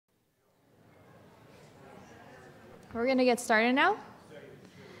We're going to get started now.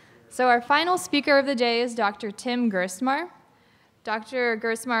 So our final speaker of the day is Dr. Tim Gerstmar. Dr.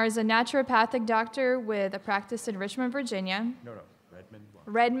 Gerstmar is a naturopathic doctor with a practice in Richmond, Virginia.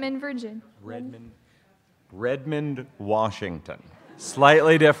 Redmond, Virginia. Redmond, Washington.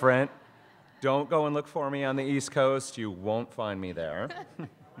 Slightly different. Don't go and look for me on the East Coast. You won't find me there.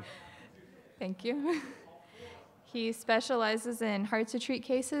 Thank you. He specializes in hard-to-treat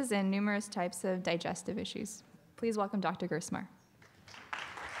cases and numerous types of digestive issues. Please welcome Dr. Gerstmar.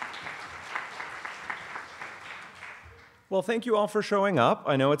 Well, thank you all for showing up.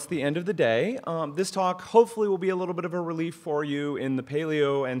 I know it's the end of the day. This talk hopefully will be a little bit of a relief for you. In the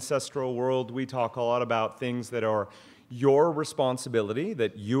paleo ancestral world, we talk a lot about things that are your responsibility,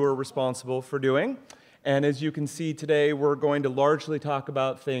 that you are responsible for doing. And as you can see today, we're going to largely talk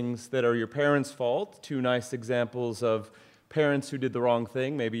about things that are your parents' fault. Two nice examples of parents who did the wrong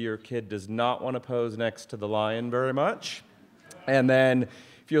thing. Maybe your kid does not want to pose next to the lion very much. And then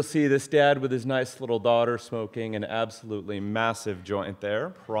you'll see this dad with his nice little daughter smoking an absolutely massive joint there.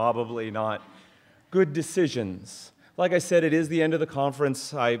 Probably not good decisions. Like I said, it is the end of the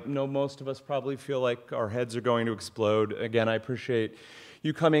conference. I know most of us probably feel like our heads are going to explode. Again, I appreciate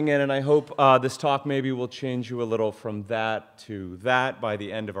you coming in, and I hope this talk maybe will change you a little from that to that by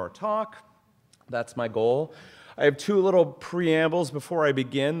the end of our talk. That's my goal. I have two little preambles before I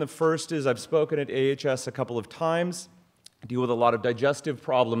begin. The first is I've spoken at AHS a couple of times. I deal with a lot of digestive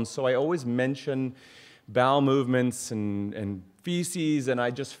problems, so I always mention bowel movements and feces, and I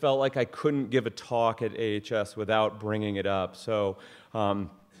just felt like I couldn't give a talk at AHS without bringing it up. So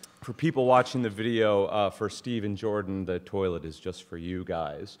for people watching the video, for Steve and Jordan, the toilet is just for you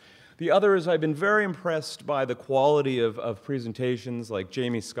guys. The other is I've been very impressed by the quality of presentations, like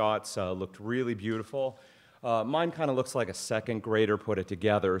Jamie Scott's looked really beautiful. Mine kind of looks like a second grader put it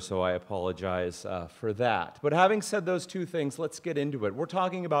together, so I apologize for that. But having said those two things, let's get into it. We're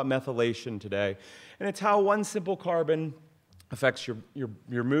talking about methylation today, and it's how one simple carbon affects your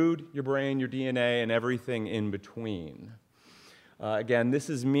mood, your brain, your DNA, and everything in between. Again, this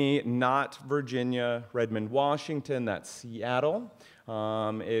is me, not Virginia, Redmond, Washington, that's Seattle.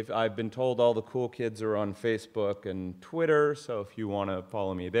 If I've been told all the cool kids are on Facebook and Twitter, so if you want to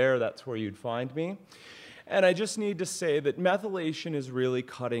follow me there, that's where you'd find me. And I just need to say that methylation is really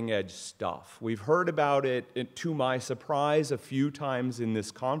cutting-edge stuff. We've heard about it, to my surprise, a few times in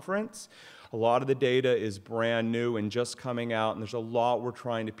this conference. A lot of the data is brand new and just coming out, and there's a lot we're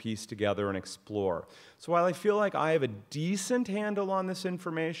trying to piece together and explore. So while I feel like I have a decent handle on this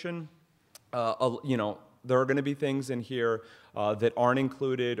information, you know, there are going to be things in here that aren't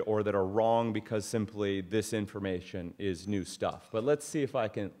included or that are wrong because simply this information is new stuff. But let's see if I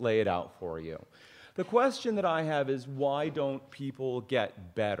can lay it out for you. The question that I have is, why don't people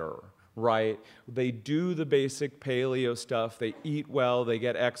get better, right? They do the basic paleo stuff, they eat well, they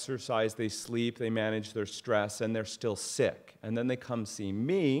get exercise, they sleep, they manage their stress, and they're still sick. And then they come see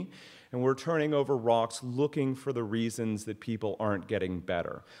me, and we're turning over rocks looking for the reasons that people aren't getting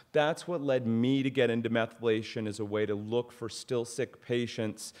better. That's what led me to get into methylation, as a way to look for still sick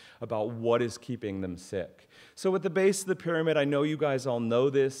patients about what is keeping them sick. So at the base of the pyramid, I know you guys all know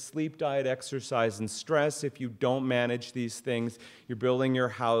this, sleep, diet, exercise, and stress. If you don't manage these things, you're building your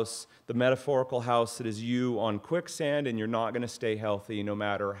house, the metaphorical house that is you, on quicksand, and you're not going to stay healthy no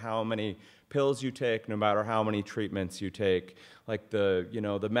matter how many pills you take, no matter how many treatments you take. Like the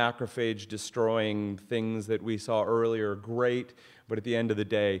macrophage destroying things that we saw earlier, great, but at the end of the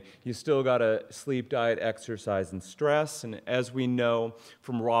day, you still got to sleep, diet, exercise, and stress. And as we know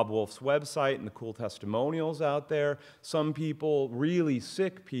from Rob Wolf's website and the cool testimonials out there, some people, really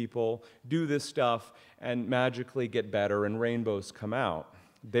sick people, do this stuff and magically get better and rainbows come out.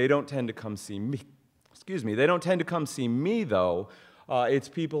 They don't tend to come see me. Excuse me. They don't tend to come see me, though. It's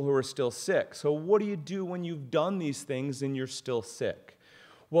people who are still sick. So what do you do when you've done these things and you're still sick?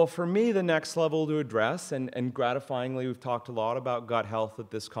 Well, for me, the next level to address, and gratifyingly, we've talked a lot about gut health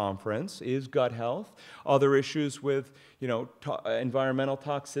at this conference, is gut health. Other issues with, environmental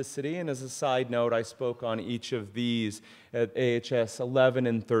toxicity. And as a side note, I spoke on each of these at AHS 11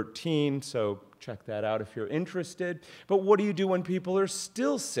 and 13, so check that out if you're interested. But what do you do when people are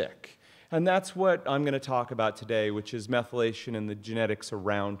still sick? And that's what I'm going to talk about today, which is methylation and the genetics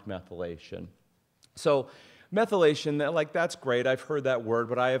around methylation. So methylation, that's great. I've heard that word,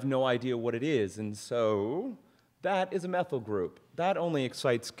 but I have no idea what it is. And so that is a methyl group. That only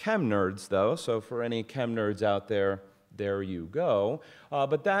excites chem nerds, though. So for any chem nerds out there, there you go.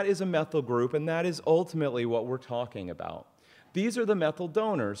 But that is a methyl group, and that is ultimately what we're talking about. These are the methyl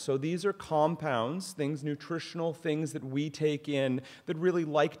donors. So these are compounds, things, nutritional things that we take in that really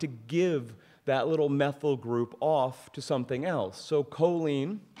like to give that little methyl group off to something else. So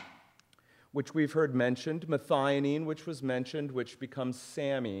choline, which we've heard mentioned, methionine, which was mentioned, which becomes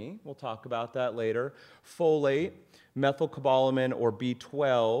SAMe. We'll talk about that later. Folate, methylcobalamin or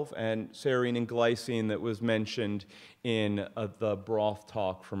B12, and serine and glycine that was mentioned in the broth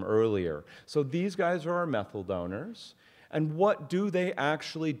talk from earlier. So these guys are our methyl donors. And what do they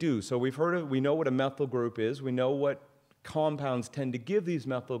actually do? So we know what a methyl group is. We know what compounds tend to give these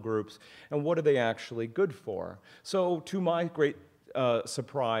methyl groups, and what are they actually good for? So to my great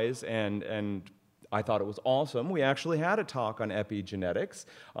surprise, and I thought it was awesome, we actually had a talk on epigenetics.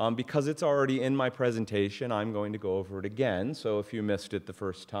 Because it's already in my presentation, I'm going to go over it again. So if you missed it the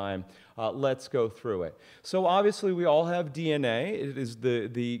first time, let's go through it. So obviously we all have DNA. It is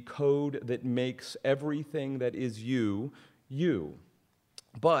the code that makes everything that is you, you.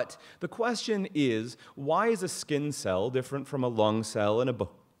 But the question is, why is a skin cell different from a lung cell and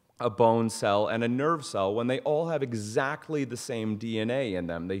a bone cell and a nerve cell when they all have exactly the same DNA in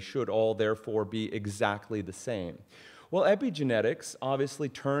them? They should all therefore be exactly the same. Well, epigenetics obviously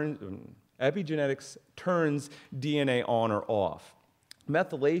turns DNA on or off.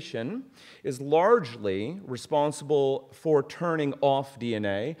 Methylation is largely responsible for turning off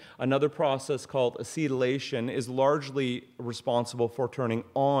DNA. Another process called acetylation is largely responsible for turning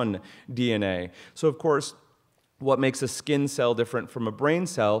on DNA. So of course, what makes a skin cell different from a brain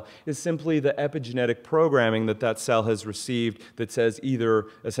cell is simply the epigenetic programming that that cell has received that says either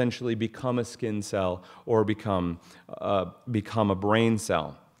essentially become a skin cell or become a brain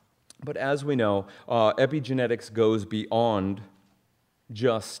cell. But as we know, epigenetics goes beyond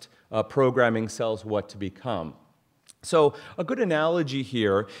just programming cells what to become. So a good analogy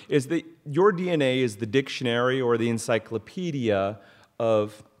here is that your DNA is the dictionary or the encyclopedia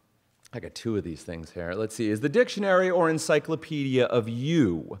of, I got two of these things here. Let's see, is the dictionary or encyclopedia of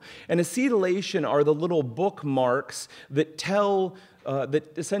you. And acetylation are the little bookmarks that that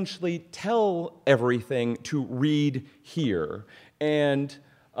essentially tell everything to read here. And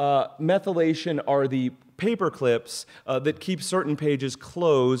methylation are the paper clips that keep certain pages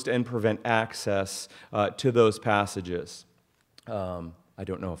closed and prevent access to those passages. I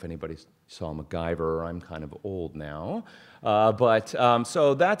don't know if anybody saw MacGyver. I'm kind of old now.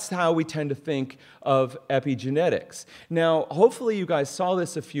 So that's how we tend to think of epigenetics. Now, hopefully you guys saw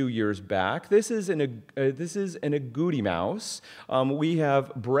this a few years back. This is an agouti mouse. We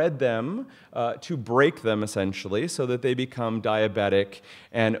have bred them to break them, essentially, so that they become diabetic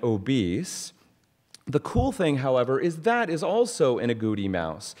and obese. The cool thing, however, is that is also an agouti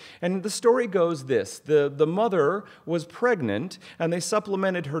mouse. And the story goes this. The mother was pregnant, and they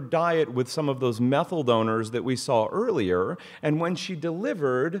supplemented her diet with some of those methyl donors that we saw earlier, and when she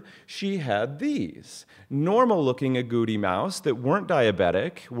delivered, she had these. Normal-looking agouti mouse that weren't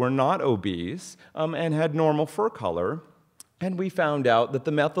diabetic, were not obese, and had normal fur color. And we found out that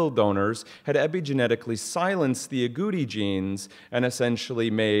the methyl donors had epigenetically silenced the agouti genes and essentially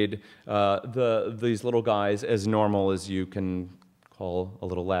made these little guys as normal as you can call a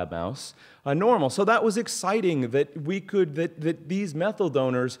little lab mouse normal. So that was exciting that that these methyl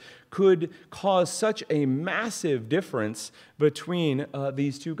donors could cause such a massive difference between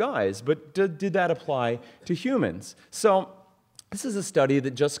these two guys. But did that apply to humans? So this is a study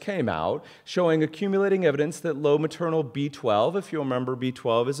that just came out showing accumulating evidence that low maternal B12, if you remember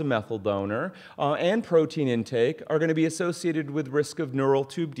B12 is a methyl donor, and protein intake are going to be associated with risk of neural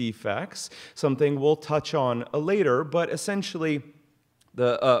tube defects, something we'll touch on later, but essentially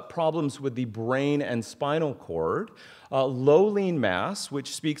the problems with the brain and spinal cord, low lean mass,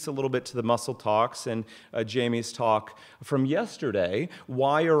 which speaks a little bit to the muscle talks and Jamie's talk from yesterday.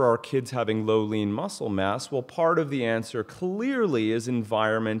 Why are our kids having low lean muscle mass? Well, part of the answer clearly is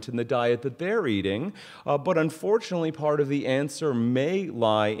environment and the diet that they're eating, but unfortunately part of the answer may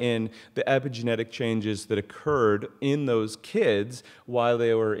lie in the epigenetic changes that occurred in those kids while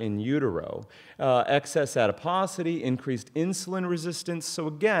they were in utero. Excess adiposity, increased insulin resistance. So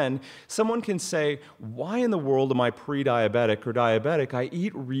again, someone can say, why in the world am I pre-diabetic or diabetic? I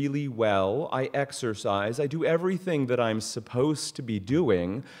eat really well, I exercise, I do everything that I'm supposed to be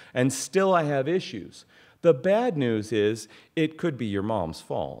doing, and still I have issues. The bad news is, it could be your mom's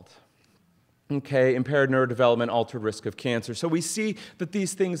fault. Okay, impaired neurodevelopment, altered risk of cancer. So we see that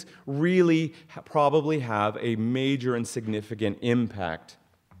these things really probably have a major and significant impact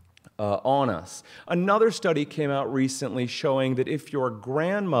on us. Another study came out recently showing that if your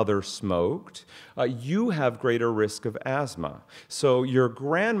grandmother smoked, you have greater risk of asthma. So your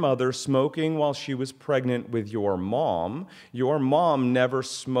grandmother smoking while she was pregnant with your mom never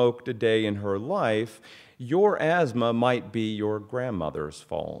smoked a day in her life, your asthma might be your grandmother's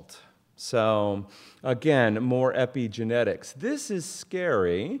fault. So again, more epigenetics. This is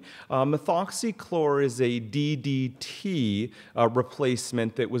scary. Methoxychlor is a DDT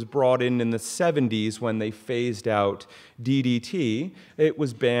replacement that was brought in the 70s when they phased out DDT. It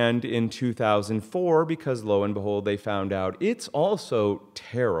was banned in 2004 because, lo and behold, they found out it's also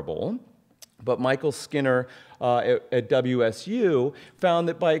terrible. But Michael Skinner at WSU found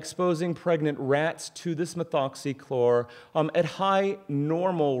that by exposing pregnant rats to this methoxychlor at high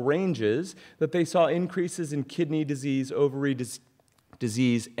normal ranges, that they saw increases in kidney disease, ovary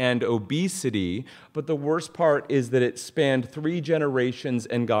disease, and obesity. But the worst part is that it spanned 3 generations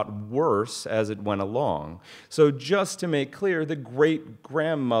and got worse as it went along. So just to make clear, the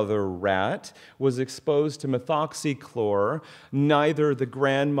great-grandmother rat was exposed to methoxychlor. Neither the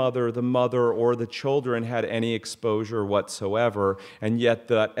grandmother, the mother, or the children had any exposure whatsoever, and yet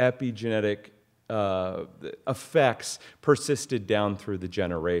the epigenetic effects persisted down through the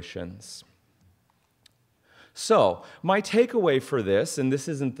generations. So, my takeaway for this, and this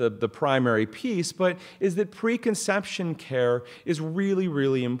isn't the primary piece, but is that preconception care is really,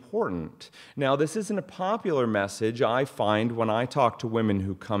 really important. Now, this isn't a popular message I find when I talk to women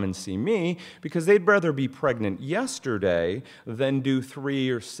who come and see me, because they'd rather be pregnant yesterday than do 3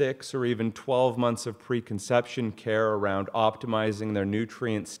 or 6 or even 12 months of preconception care around optimizing their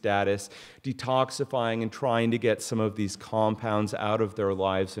nutrient status, detoxifying, and trying to get some of these compounds out of their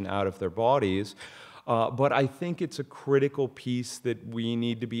lives and out of their bodies. But I think it's a critical piece that we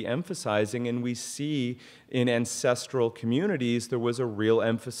need to be emphasizing, and we see in ancestral communities there was a real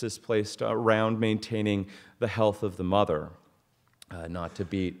emphasis placed around maintaining the health of the mother. Not to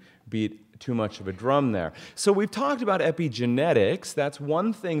beat too much of a drum there. So we've talked about epigenetics. That's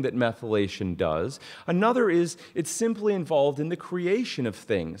one thing that methylation does. Another is it's simply involved in the creation of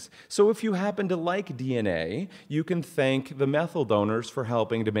things. So if you happen to like DNA, you can thank the methyl donors for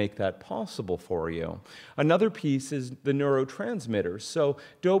helping to make that possible for you. Another piece is the neurotransmitters. So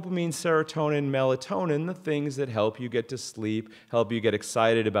dopamine, serotonin, melatonin, the things that help you get to sleep, help you get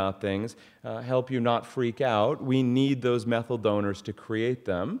excited about things, help you not freak out. We need those methyl donors to create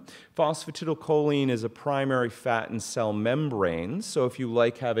them. Phosphatidylcholine is a primary fat in cell membranes. So if you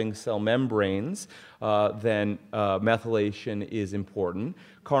like having cell membranes, then methylation is important.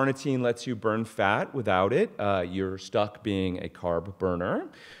 Carnitine lets you burn fat. Without it, you're stuck being a carb burner.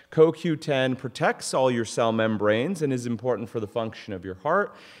 CoQ10 protects all your cell membranes and is important for the function of your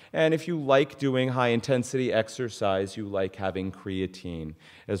heart. And if you like doing high-intensity exercise, you like having creatine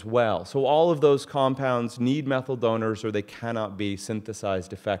as well. So all of those compounds need methyl donors or they cannot be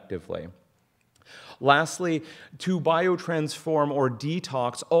synthesized effectively. Lastly, to biotransform or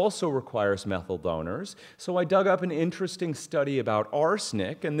detox also requires methyl donors. So I dug up an interesting study about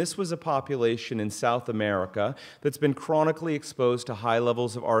arsenic, and this was a population in South America that's been chronically exposed to high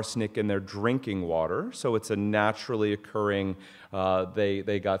levels of arsenic in their drinking water. So it's a naturally occurring,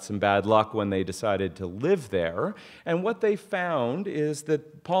 they got some bad luck when they decided to live there. And what they found is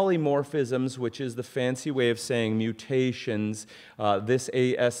that polymorphisms, which is the fancy way of saying mutations, this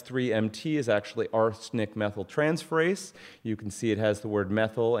AHS14 is actually arsenic methyltransferase. You can see it has the word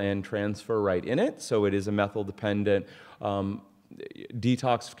methyl and transfer right in it, so it is a methyl-dependent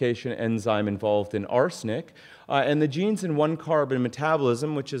detoxification enzyme involved in arsenic. And the genes in 1-carbon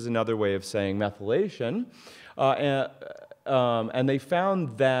metabolism, which is another way of saying methylation, and they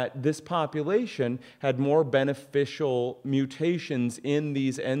found that this population had more beneficial mutations in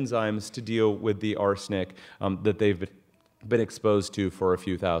these enzymes to deal with the arsenic that they've been exposed to for a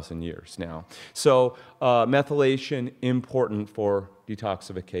few thousand years now. So methylation, important for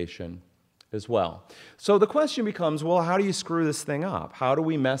detoxification as well. So the question becomes, well, how do you screw this thing up? How do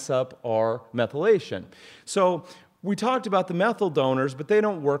we mess up our methylation? So we talked about the methyl donors, but they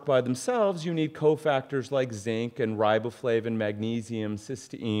don't work by themselves. You need cofactors like zinc and riboflavin, magnesium,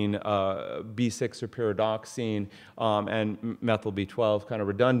 cysteine, B6 or pyridoxine, and methyl B12, kind of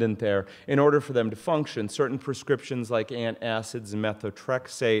redundant there, in order for them to function. Certain prescriptions like antacids and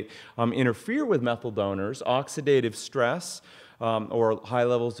methotrexate interfere with methyl donors. Oxidative stress or high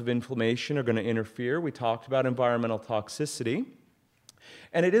levels of inflammation are going to interfere. We talked about environmental toxicity.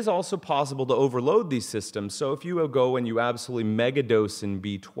 And it is also possible to overload these systems. So if you go and you absolutely megadose in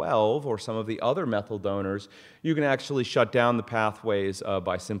B12 or some of the other methyl donors, you can actually shut down the pathways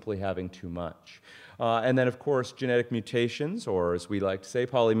by simply having too much. And then, of course, genetic mutations, or as we like to say,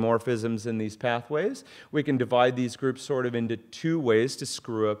 polymorphisms in these pathways. We can divide these groups sort of into 2 ways to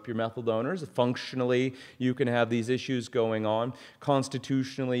screw up your methyl donors. Functionally, you can have these issues going on.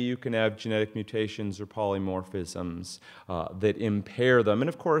 Constitutionally, you can have genetic mutations or polymorphisms that impair them. And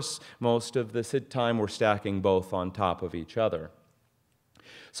of course, most of the time, we're stacking both on top of each other.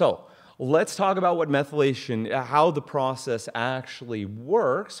 So, let's talk about what methylation, how the process actually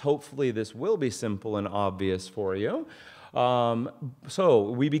works. Hopefully this will be simple and obvious for you.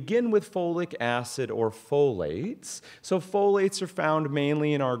 So we begin with folic acid or folates. So folates are found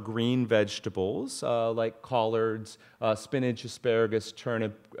mainly in our green vegetables like collards, spinach, asparagus,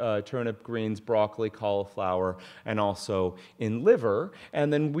 turnip greens, broccoli, cauliflower, and also in liver.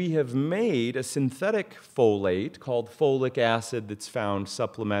 And then we have made a synthetic folate called folic acid that's found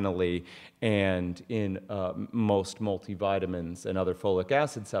supplementally and in most multivitamins and other folic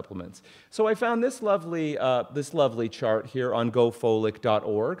acid supplements. So I found this lovely chart here on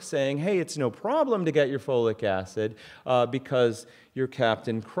gofolic.org saying, hey, it's no problem to get your folic acid because your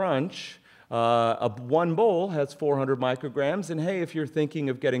Captain Crunch, one bowl has 400 micrograms, and hey, if you're thinking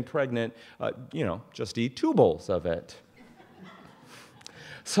of getting pregnant, just eat 2 bowls of it.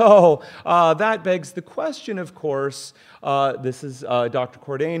 So that begs the question, of course, this is Dr.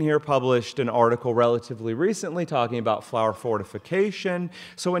 Cordain here published an article relatively recently talking about flour fortification.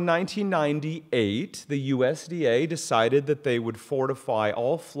 So in 1998, the USDA decided that they would fortify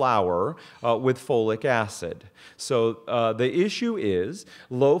all flour with folic acid. So the issue is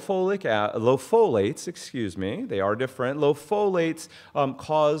low folates, excuse me, they are different. Low folates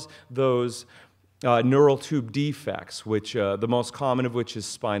cause those neural tube defects, which the most common of which is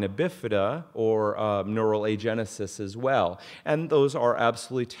spina bifida or neural agenesis as well. And those are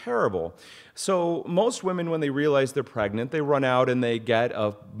absolutely terrible. So most women, when they realize they're pregnant, they run out and they get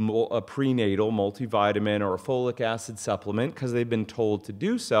a prenatal multivitamin or a folic acid supplement because they've been told to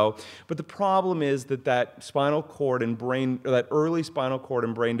do so. But the problem is that spinal cord and brain, that early spinal cord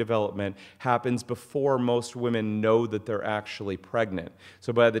and brain development happens before most women know that they're actually pregnant.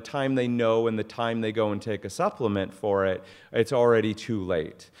 So by the time they know and the time they go and take a supplement for it, it's already too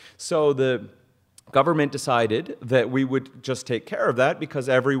late. So the government decided that we would just take care of that because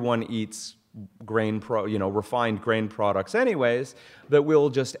everyone eats refined grain products anyways, that we'll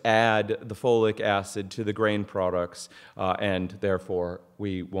just add the folic acid to the grain products and therefore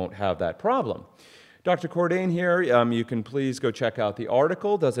we won't have that problem. Dr. Cordain here, you can please go check out the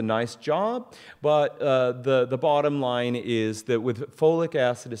article, does a nice job, but the bottom line is that with folic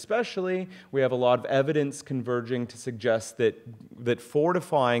acid especially, we have a lot of evidence converging to suggest that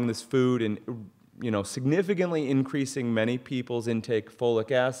fortifying this food and significantly increasing many people's intake of folic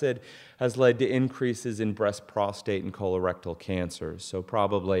acid has led to increases in breast, prostate, and colorectal cancers. So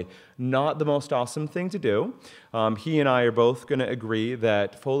probably not the most awesome thing to do. He and I are both going to agree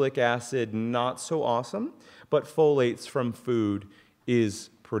that folic acid, not so awesome, but folates from food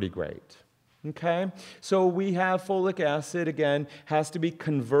is pretty great. Okay, so we have folic acid, again, has to be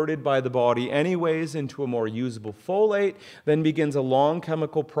converted by the body anyways into a more usable folate, then begins a long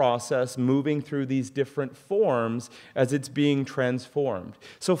chemical process moving through these different forms as it's being transformed.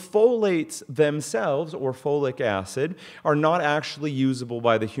 So folates themselves, or folic acid, are not actually usable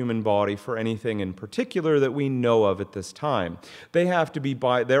by the human body for anything in particular that we know of at this time. They have to be,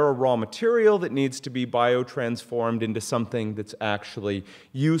 they're a raw material that needs to be biotransformed into something that's actually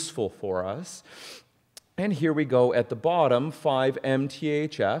useful for us. And here we go at the bottom,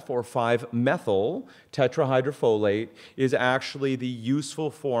 5-MTHF, or 5-methyl tetrahydrofolate, is actually the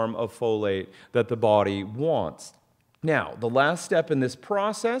useful form of folate that the body wants. Now, the last step in this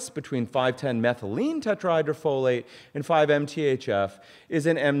process between 5,10-methylene tetrahydrofolate and 5-MTHF is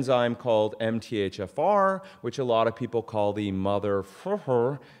an enzyme called MTHFR, which a lot of people call the mother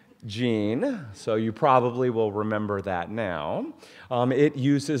gene, so you probably will remember that now. It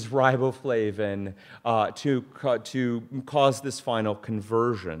uses riboflavin to cause this final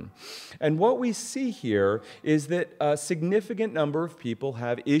conversion. And what we see here is that a significant number of people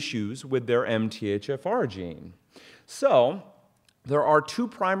have issues with their MTHFR gene. So there are 2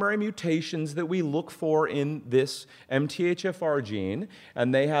 primary mutations that we look for in this MTHFR gene,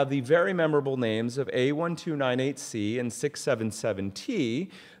 and they have the very memorable names of A1298C and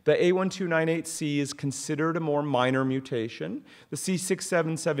 677T. The A1298C is considered a more minor mutation. The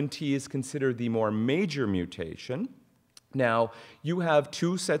C677T is considered the more major mutation. Now, you have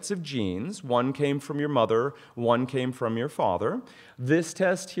 2 sets of genes. One came from your mother, one came from your father. This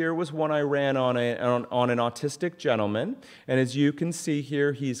test here was one I ran on an autistic gentleman, and as you can see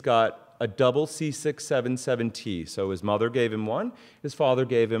here, he's got a double C677T. So his mother gave him one, his father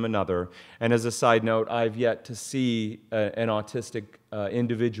gave him another. And as a side note, I've yet to see an autistic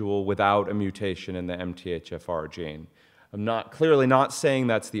individual without a mutation in the MTHFR gene. I'm clearly not saying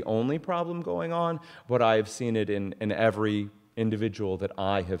that's the only problem going on, but I've seen it in every individual that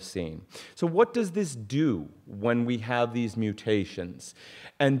I have seen. So what does this do when we have these mutations?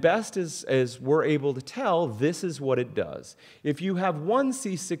 And best as we're able to tell, this is what it does. If you have one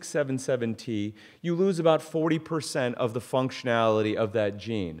C677T, you lose about 40% of the functionality of that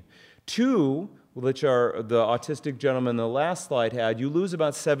gene. Two, which are the autistic gentleman the last slide had, you lose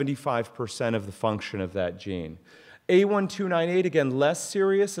about 75% of the function of that gene. A1298, again, less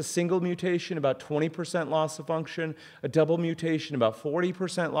serious, a single mutation, about 20% loss of function, a double mutation, about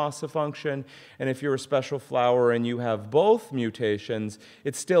 40% loss of function, and if you're a special flower and you have both mutations,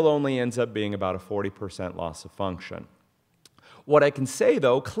 it still only ends up being about a 40% loss of function. What I can say,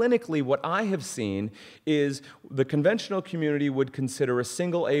 though, clinically, what I have seen is the conventional community would consider a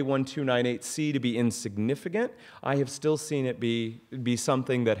single A1298C to be insignificant. I have still seen it be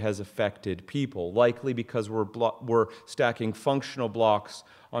something that has affected people, likely because we're stacking functional blocks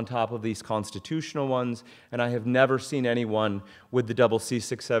on top of these constitutional ones, and I have never seen anyone with the double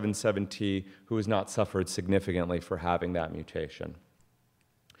C677T who has not suffered significantly for having that mutation.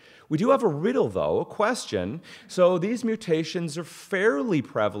 We do have a riddle, though, a question. So these mutations are fairly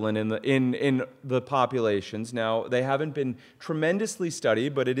prevalent in the populations. Now, they haven't been tremendously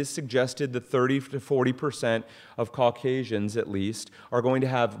studied, but it is suggested that 30 to 40% of Caucasians, at least, are going to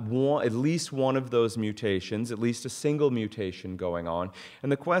have at least one of those mutations, at least a single mutation going on. And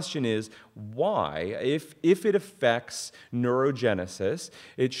the question is, why? If it affects neurogenesis,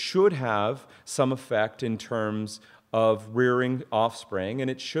 it should have some effect in terms of rearing offspring, and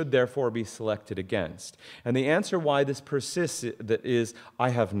it should therefore be selected against. And the answer why this persists is, I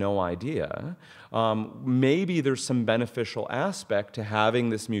have no idea. Maybe there's some beneficial aspect to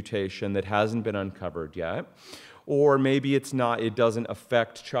having this mutation that hasn't been uncovered yet. Or maybe it doesn't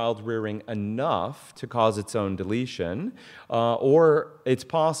affect child rearing enough to cause its own deletion. Or it's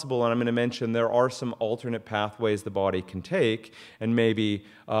possible, and I'm going to mention there are some alternate pathways the body can take, and maybe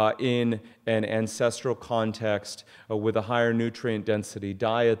in an ancestral context with a higher nutrient density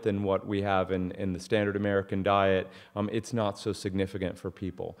diet than what we have in the standard American diet, it's not so significant for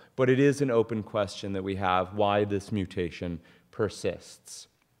people. But it is an open question that we have, why this mutation persists.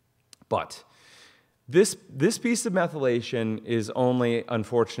 But this piece of methylation is only,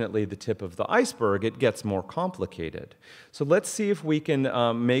 unfortunately, the tip of the iceberg. It gets more complicated. So let's see if we can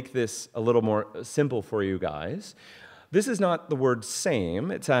make this a little more simple for you guys. This is not the word SAME,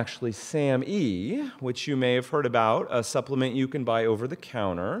 it's actually SAMe, which you may have heard about, a supplement you can buy over the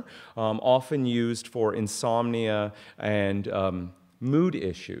counter, often used for insomnia and mood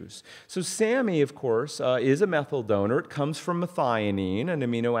issues. So SAMe, of course, is a methyl donor. It comes from methionine, an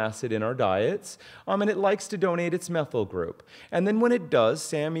amino acid in our diets, and it likes to donate its methyl group. And then when it does,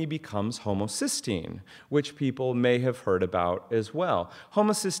 SAMe becomes homocysteine, which people may have heard about as well.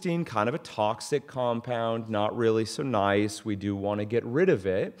 Homocysteine, kind of a toxic compound, not really so nice. We do want to get rid of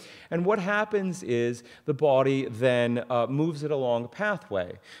it. And what happens is the body then moves it along a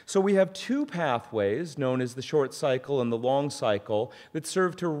pathway. So we have two pathways, known as the short cycle and the long cycle, that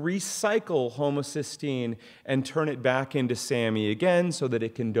serve to recycle homocysteine and turn it back into SAMe again so that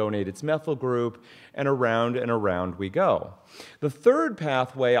it can donate its methyl group, and around we go. The third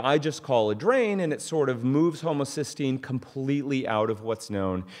pathway I just call a drain, and it sort of moves homocysteine completely out of what's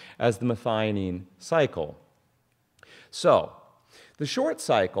known as the methionine cycle. So, the short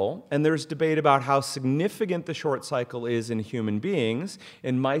cycle, and there's debate about how significant the short cycle is in human beings.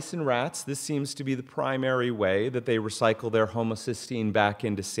 In mice and rats, this seems to be the primary way that they recycle their homocysteine back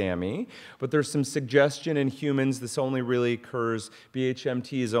into SAMe. But there's some suggestion in humans this only really occurs,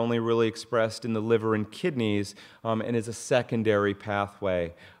 BHMT is only really expressed in the liver and kidneys, and is a secondary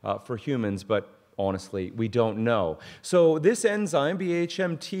pathway for humans. But honestly, we don't know. So this enzyme,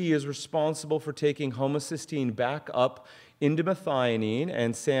 BHMT, is responsible for taking homocysteine back up into methionine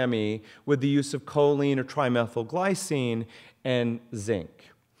and SAMe with the use of choline or trimethylglycine and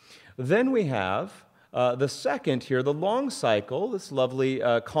zinc. Then we have the second here, the long cycle, this lovely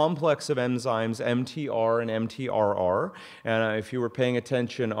complex of enzymes, MTR and MTRR. And if you were paying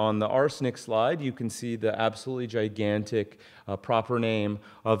attention on the arsenic slide, you can see the absolutely gigantic proper name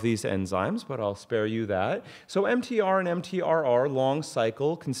of these enzymes, but I'll spare you that. So MTR and MTRR, long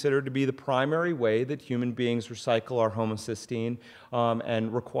cycle, considered to be the primary way that human beings recycle our homocysteine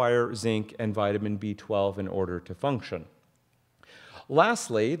and require zinc and vitamin B12 in order to function.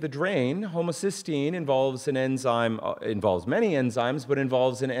 Lastly, the drain, homocysteine, involves an enzyme, involves many enzymes, but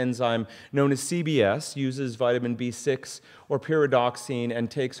involves an enzyme known as CBS, uses vitamin B6 or pyridoxine,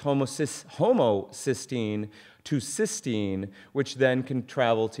 and takes homocysteine to cysteine, which then can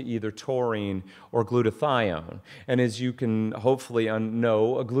travel to either taurine or glutathione. And as you can hopefully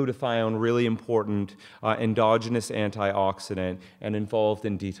know, a glutathione really important endogenous antioxidant and involved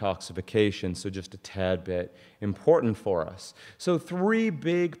in detoxification, so just a tad bit important for us. So 3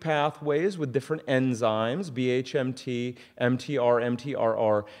 big pathways with different enzymes, BHMT, MTR,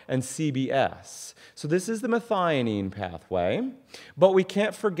 MTRR, and CBS. So this is the methionine pathway, but we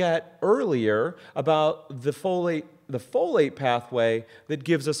can't forget earlier about the folate pathway that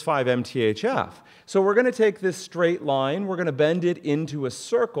gives us 5-MTHF. So we're going to take this straight line, we're going to bend it into a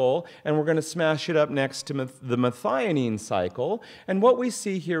circle, and we're going to smash it up next to the methionine cycle. And what we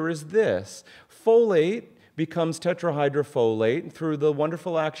see here is this. Folate becomes tetrahydrofolate, and through the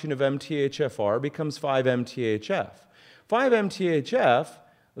wonderful action of MTHFR becomes 5-MTHF. 5-MTHF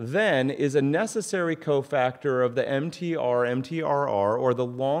then is a necessary cofactor of the MTR, MTRR, or the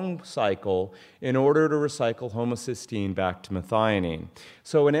long cycle in order to recycle homocysteine back to methionine.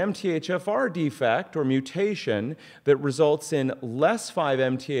 So an MTHFR defect or mutation that results in less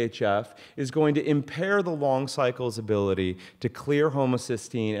 5-MTHF is going to impair the long cycle's ability to clear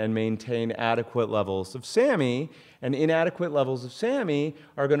homocysteine and maintain adequate levels of SAMe, and inadequate levels of SAMe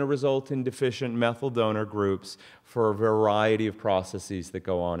are going to result in deficient methyl donor groups for a variety of processes that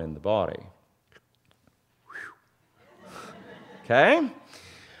go on in the body. Okay?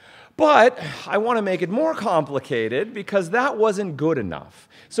 But I want to make it more complicated because that wasn't good enough.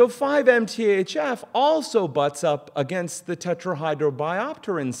 So 5-MTHF also butts up against the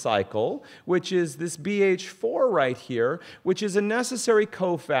tetrahydrobiopterin cycle, which is this BH4 right here, which is a necessary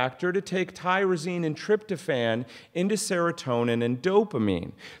cofactor to take tyrosine and tryptophan into serotonin and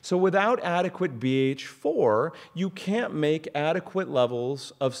dopamine. So without adequate BH4, you can't make adequate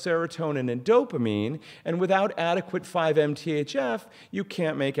levels of serotonin and dopamine, and without adequate 5-MTHF, you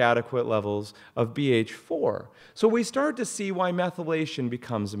can't make adequate levels of BH4. So we start to see why methylation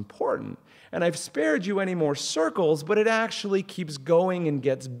becomes important. And I've spared you any more circles, but it actually keeps going and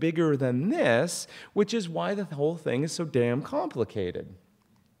gets bigger than this, which is why the whole thing is so damn complicated.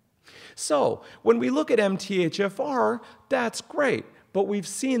 So when we look at MTHFR, that's great. But we've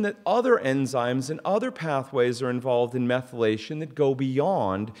seen that other enzymes and other pathways are involved in methylation that go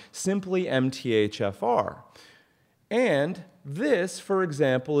beyond simply MTHFR. And this, for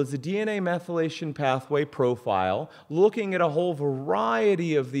example, is a DNA methylation pathway profile looking at a whole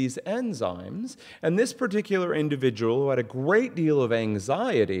variety of these enzymes. And this particular individual, who had a great deal of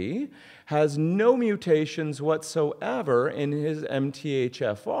anxiety, has no mutations whatsoever in his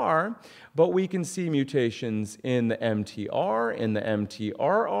MTHFR, but we can see mutations in the MTR, in the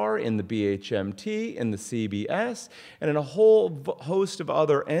MTRR, in the BHMT, in the CBS, and in a whole host of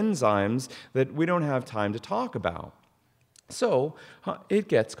other enzymes that we don't have time to talk about. So it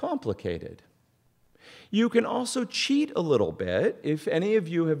gets complicated. You can also cheat a little bit if any of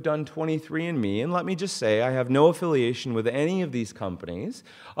you have done 23andMe, and let me just say I have no affiliation with any of these companies,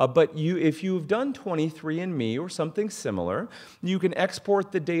 but if you've done 23andMe or something similar, you can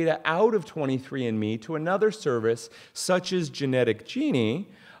export the data out of 23andMe to another service such as Genetic Genie,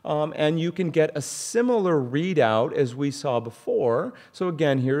 and you can get a similar readout as we saw before. So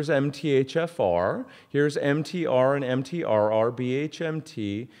again, here's MTHFR, here's MTR and MTRR,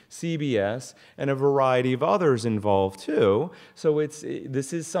 BHMT, CBS, and a variety of others involved too. So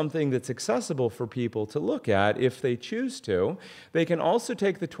this is something that's accessible for people to look at if they choose to. They can also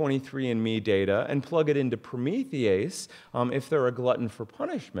take the 23andMe data and plug it into Promethease if they're a glutton for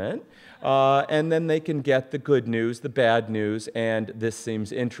punishment, and then they can get the good news, the bad news, and this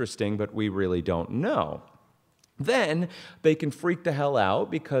seems interesting, but we really don't know. Then they can freak the hell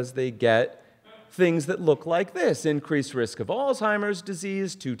out because they get things that look like this: increased risk of Alzheimer's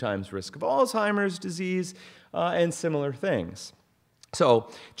disease, 2 times risk of Alzheimer's disease, and similar things. So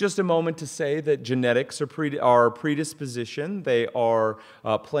just a moment to say that genetics are predisposition. They are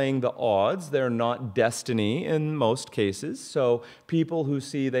playing the odds. They're not destiny in most cases. So people who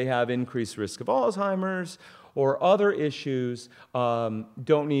see they have increased risk of Alzheimer's or other issues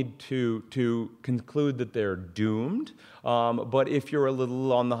don't need to conclude that they're doomed. But if you're a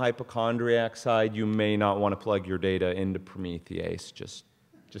little on the hypochondriac side, you may not want to plug your data into Promethease, just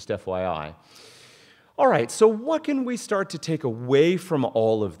FYI. All right, so what can we start to take away from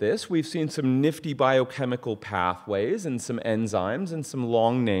all of this? We've seen some nifty biochemical pathways and some enzymes and some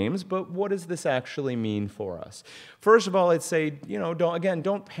long names, but what does this actually mean for us? First of all, I'd say,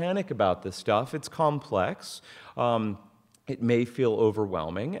 don't panic about this stuff. It's complex. It may feel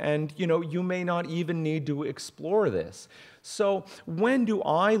overwhelming, and you may not even need to explore this. So when do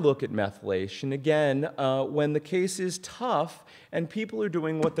I look at methylation? Again, when the case is tough and people are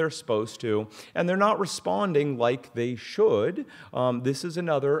doing what they're supposed to and they're not responding like they should. This is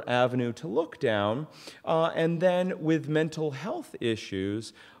another avenue to look down. And then with mental health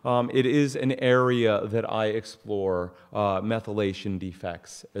issues, it is an area that I explore methylation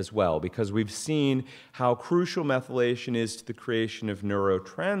defects as well, because we've seen how crucial methylation is to the creation of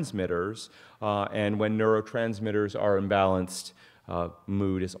neurotransmitters, and when neurotransmitters are imbalanced,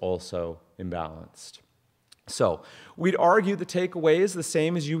 mood is also imbalanced. So we'd argue the takeaway is the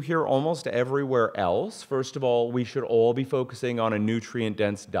same as you hear almost everywhere else. First of all, we should all be focusing on a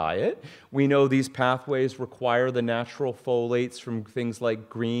nutrient-dense diet. We know these pathways require the natural folates from things like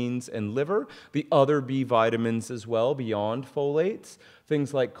greens and liver, the other B vitamins as well beyond folates,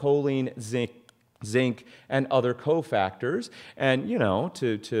 things like choline, zinc, and other cofactors. And, you know,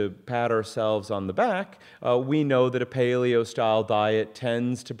 to pat ourselves on the back, we know that a paleo-style diet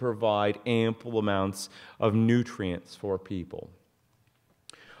tends to provide ample amounts of nutrients for people.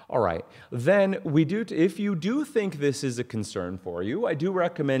 All right, then if you do think this is a concern for you, I do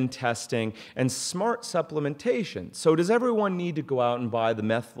recommend testing and smart supplementation. So does everyone need to go out and buy the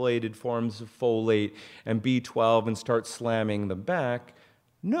methylated forms of folate and B12 and start slamming them back?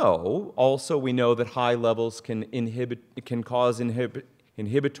 No. Also, we know that high levels can cause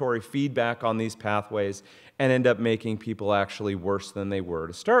inhibitory feedback on these pathways and end up making people actually worse than they were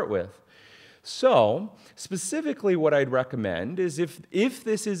to start with. So, specifically what I'd recommend is if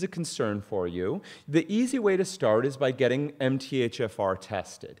this is a concern for you, the easy way to start is by getting MTHFR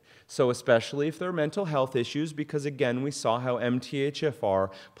tested. So especially if there are mental health issues, because again, we saw how MTHFR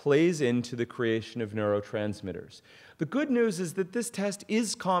plays into the creation of neurotransmitters. The good news is that this test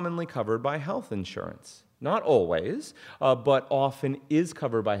is commonly covered by health insurance. Not always, but often is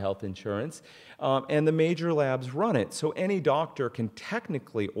covered by health insurance, and the major labs run it. So any doctor can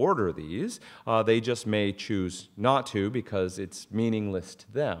technically order these. They just may choose not to because it's meaningless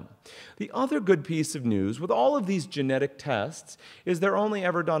to them. The other good piece of news with all of these genetic tests is they're only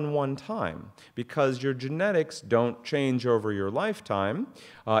ever done one time, because your genetics don't change over your lifetime.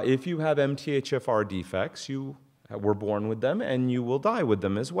 If you have MTHFR defects, you were born with them, and you will die with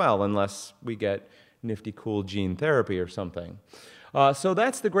them as well, unless we get nifty cool gene therapy or something. So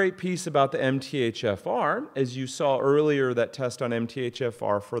that's the great piece about the MTHFR. As you saw earlier, that test on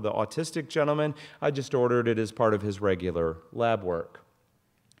MTHFR for the autistic gentleman, I just ordered it as part of his regular lab work.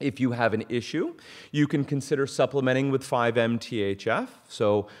 If you have an issue, you can consider supplementing with 5-MTHF.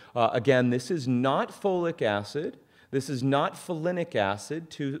 So again, this is not folic acid. This is not folinic acid,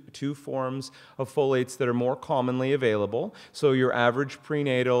 two forms of folates that are more commonly available. So your average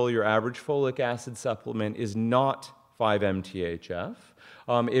prenatal, your average folic acid supplement is not 5-MTHF.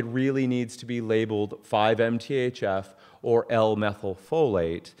 It really needs to be labeled 5-MTHF or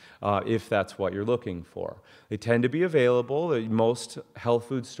L-methylfolate if that's what you're looking for. They tend to be available. Most health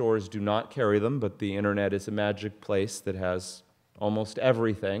food stores do not carry them, but the internet is a magic place that has almost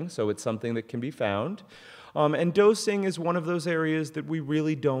everything, so it's something that can be found. And dosing is one of those areas that we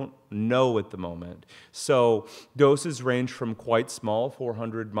really don't know at the moment. So doses range from quite small,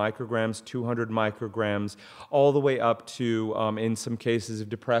 400 micrograms, 200 micrograms, all the way up to, in some cases of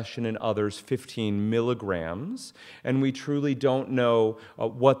depression and others, 15 milligrams. And we truly don't know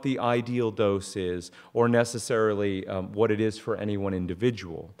what the ideal dose is or necessarily what it is for any one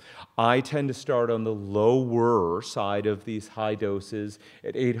individual. I tend to start on the lower side of these high doses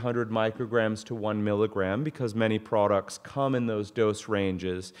at 800 micrograms to 1 milligram, because many products come in those dose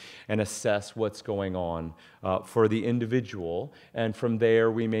ranges, and assess what's going on for the individual. And from there,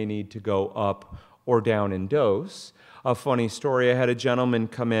 we may need to go up or down in dose. A funny story, I had a gentleman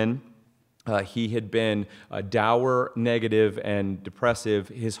come in. He had been dour, negative, and depressive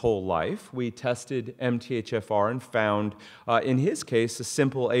his whole life. We tested MTHFR and found, in his case, a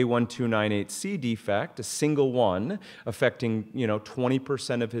simple A1298C defect, a single one, affecting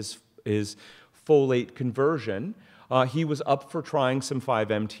 20% of his folate conversion. He was up for trying some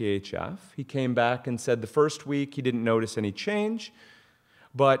 5-MTHF. He came back and said the first week he didn't notice any change.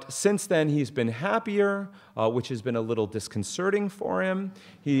 But since then, he's been happier, which has been a little disconcerting for him.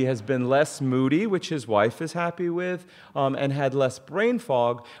 He has been less moody, which his wife is happy with, and had less brain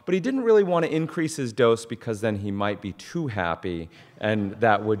fog. But he didn't really want to increase his dose because then he might be too happy, and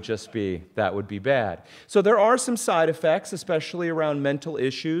that would be bad. So there are some side effects, especially around mental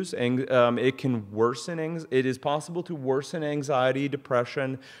issues. And it can worsen. It is possible to worsen anxiety,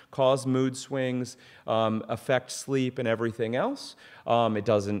 depression, cause mood swings, affect sleep, and everything else. It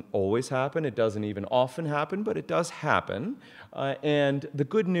doesn't always happen. It doesn't even often happen, but it does happen. And the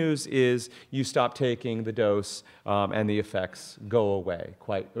good news is you stop taking the dose and the effects go away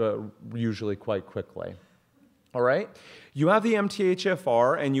usually quite quickly. All right? You have the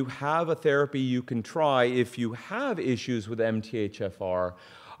MTHFR, and you have a therapy you can try if you have issues with MTHFR.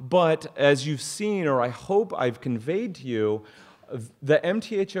 But as you've seen, or I hope I've conveyed to you, the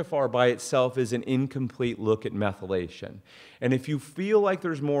MTHFR by itself is an incomplete look at methylation. And if you feel like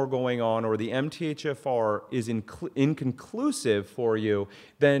there's more going on, or the MTHFR is inconclusive for you,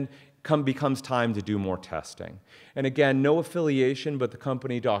 then becomes time to do more testing. And again, no affiliation, but the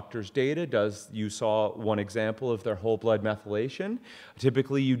company Doctors Data does, you saw one example of their whole blood methylation.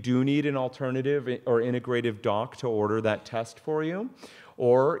 Typically, you do need an alternative or integrative doc to order that test for you.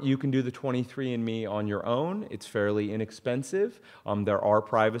 Or you can do the 23andMe on your own. It's fairly inexpensive. There are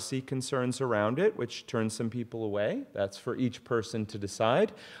privacy concerns around it, which turns some people away. That's for each person to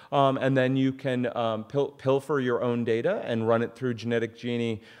decide. And then you can pilfer your own data and run it through Genetic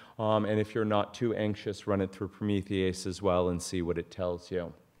Genie. And if you're not too anxious, run it through Prometheus as well and see what it tells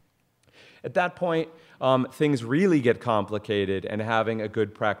you. At that point, things really get complicated, and having a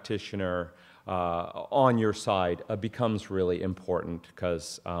good practitioner on your side becomes really important,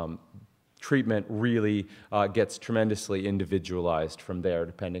 because treatment really gets tremendously individualized from there,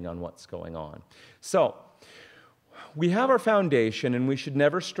 depending on what's going on. So we have our foundation, and we should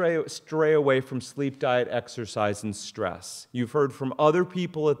never stray away from sleep, diet, exercise, and stress. You've heard from other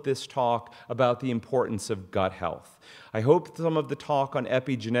people at this talk about the importance of gut health. I hope some of the talk on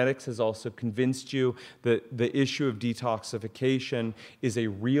epigenetics has also convinced you that the issue of detoxification is a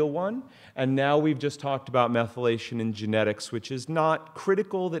real one. And now we've just talked about methylation and genetics, which is not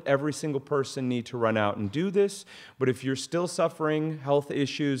critical that every single person need to run out and do this. But if you're still suffering health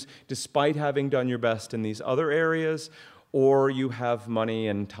issues despite having done your best in these other areas, or you have money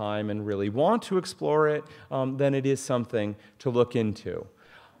and time and really want to explore it, then it is something to look into.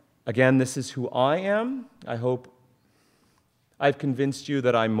 Again, this is who I am. I hope I've convinced you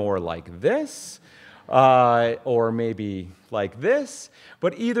that I'm more like this, or maybe like this.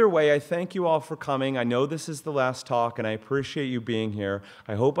 But either way, I thank you all for coming. I know this is the last talk, and I appreciate you being here.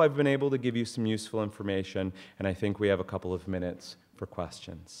 I hope I've been able to give you some useful information, and I think we have a couple of minutes for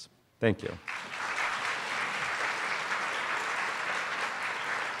questions. Thank you.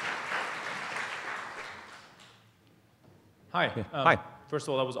 Hi. Hi. First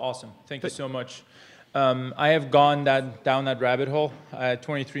of all, that was awesome. Thank you so much. I have gone down that rabbit hole. I had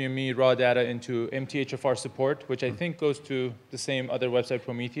 23andMe raw data into MTHFR support, which I think goes to the same other website,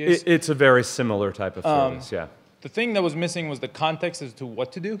 Prometheus. It's a very similar type of service, yeah. The thing that was missing was the context as to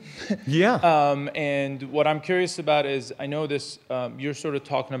what to do. Yeah. And what I'm curious about is, I know this, you're sort of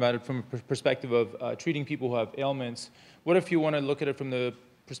talking about it from a perspective of treating people who have ailments. What if you want to look at it from the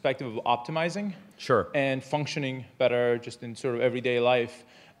perspective of optimizing? Sure. And functioning better just in sort of everyday life?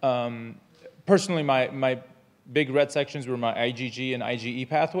 Personally, my big red sections were my IgG and IgE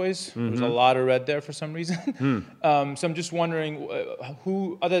pathways. Mm-hmm. There was a lot of red there for some reason. So I'm just wondering,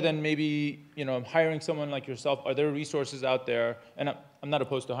 who, other than maybe hiring someone like yourself, are there resources out there? And I'm not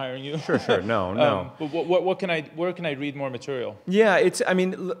opposed to hiring you. Sure, no. But where can I read more material? Yeah,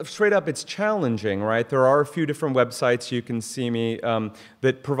 straight up, it's challenging, right? There are a few different websites you can see me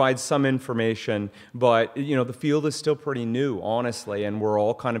that provide some information, but the field is still pretty new, honestly, and we're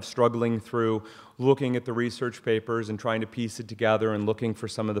all kind of struggling through looking at the research papers and trying to piece it together and looking for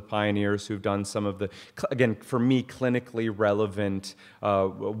some of the pioneers who've done some of the, again, for me, clinically relevant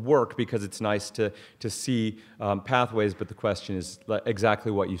work, because it's nice to see pathways, but the question is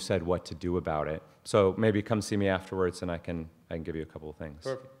exactly what you said, what to do about it. So maybe come see me afterwards and I can give you a couple of things.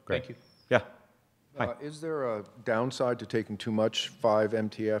 Perfect. Great. Thank you. Yeah. Hi. Is there a downside to taking too much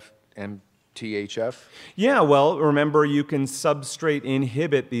 5-MTHF? Yeah, well, remember you can substrate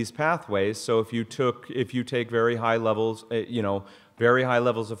inhibit these pathways. So if you take very high levels, very high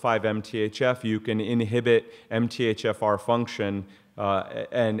levels of 5-MTHF, you can inhibit MTHFR function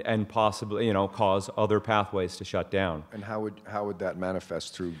and possibly cause other pathways to shut down. And how would that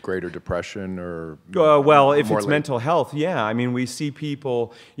manifest? Through greater depression or well, if it's mental health, yeah. I mean, we see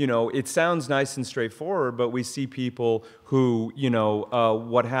people, it sounds nice and straightforward, but we see people who,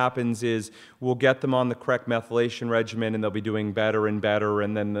 what happens is we'll get them on the correct methylation regimen and they'll be doing better and better,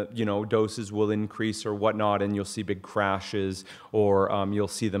 and then the, doses will increase or whatnot, and you'll see big crashes, or you'll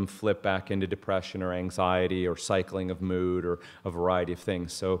see them flip back into depression or anxiety or cycling of mood or a variety of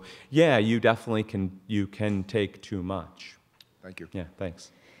things. So yeah, you definitely can take too much. Thank you. Yeah,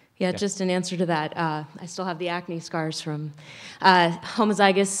 thanks. Yeah, just in answer to that, I still have the acne scars from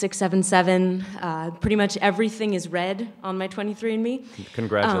homozygous 677. Pretty much everything is red on my 23andMe.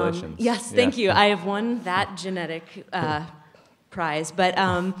 Congratulations. Yes, thank you. I have won that genetic prize. But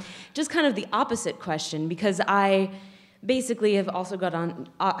just kind of the opposite question, because I basically have also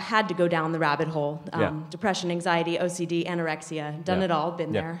had to go down the rabbit hole. Depression, anxiety, OCD, anorexia, done it all,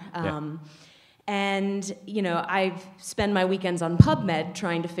 been there. And, you know, I spend my weekends on PubMed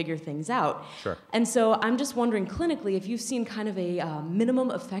trying to figure things out. Sure. And so I'm just wondering clinically if you've seen kind of a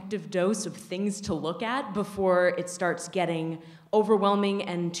minimum effective dose of things to look at before it starts getting overwhelming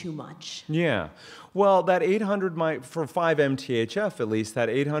and too much. Yeah. Well, that 800, for 5-MTHF at least, that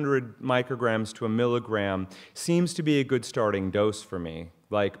 800 micrograms to a milligram seems to be a good starting dose for me.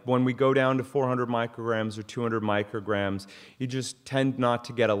 Like when we go down to 400 micrograms or 200 micrograms, you just tend not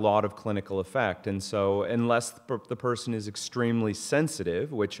to get a lot of clinical effect. And so unless the person is extremely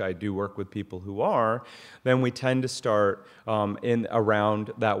sensitive, which I do work with people who are, then we tend to start in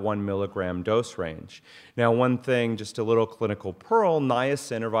around that 1 milligram dose range. Now, one thing, just a little clinical pearl,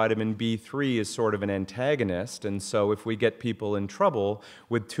 niacin or vitamin B3 is sort of an antagonist. And so if we get people in trouble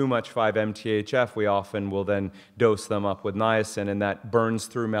with too much 5-MTHF, we often will then dose them up with niacin, and that burns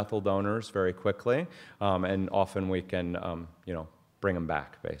through methyl donors very quickly, and often we can, you know, bring them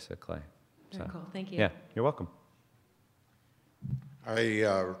back, basically. Very cool. Thank you. Yeah, you're welcome.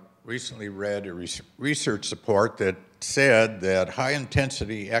 I recently read a research report that said that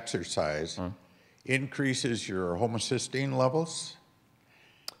high-intensity exercise increases your homocysteine levels,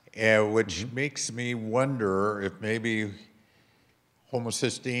 which makes me wonder if maybe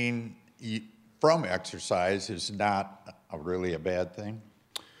homocysteine from exercise is not really a bad thing.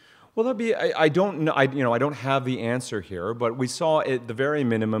 Well, that'd be, I don't know, I don't have the answer here, but we saw at the very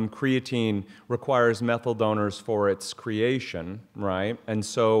minimum, creatine requires methyl donors for its creation, right? And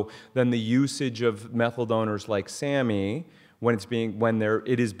so then the usage of methyl donors like SAMe, when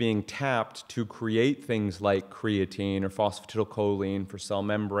it is being tapped to create things like creatine or phosphatidylcholine for cell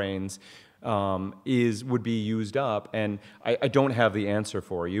membranes, would be used up, and I don't have the answer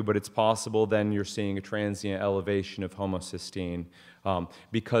for you, but it's possible then you're seeing a transient elevation of homocysteine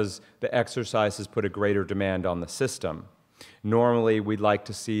because the exercise has put a greater demand on the system. Normally, we'd like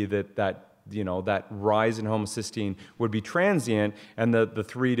to see that rise in homocysteine would be transient, and the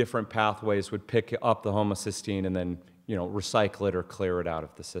three different pathways would pick up the homocysteine and then recycle it or clear it out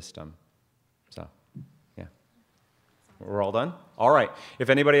of the system. So, yeah. We're all done? All right. If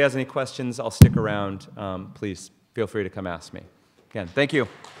anybody has any questions, I'll stick around. Please feel free to come ask me. Again, thank you.